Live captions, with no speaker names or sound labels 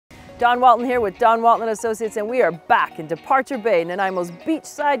Don Walton here with Don Walton & Associates, and we are back in Departure Bay, Nanaimo's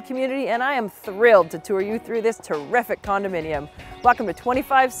beachside community, and I am thrilled to tour you through this terrific condominium. Welcome to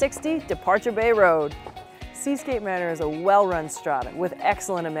 2560 Departure Bay Road. Seascape Manor is a well-run strata with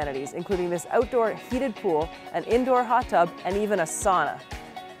excellent amenities, including this outdoor heated pool, an indoor hot tub, and even a sauna.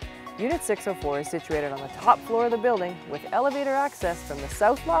 Unit 604 is situated on the top floor of the building with elevator access from the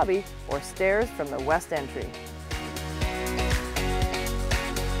south lobby or stairs from the west entry.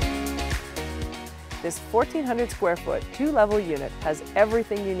 This 1,400 square foot, two-level unit has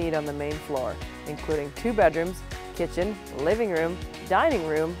everything you need on the main floor, including 2 bedrooms, kitchen, living room, dining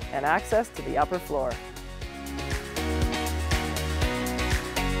room, and access to the upper floor.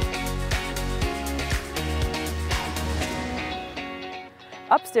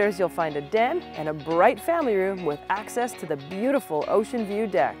 Upstairs you'll find a den and a bright family room with access to the beautiful ocean view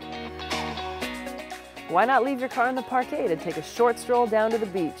deck. Why not leave your car in the parkade and take a short stroll down to the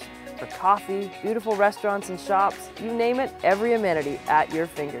beach? For coffee, beautiful restaurants and shops, you name it, every amenity at your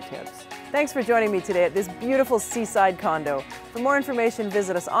fingertips. Thanks for joining me today at this beautiful seaside condo. For more information,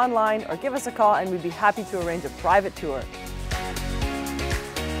 visit us online or give us a call and we'd be happy to arrange a private tour.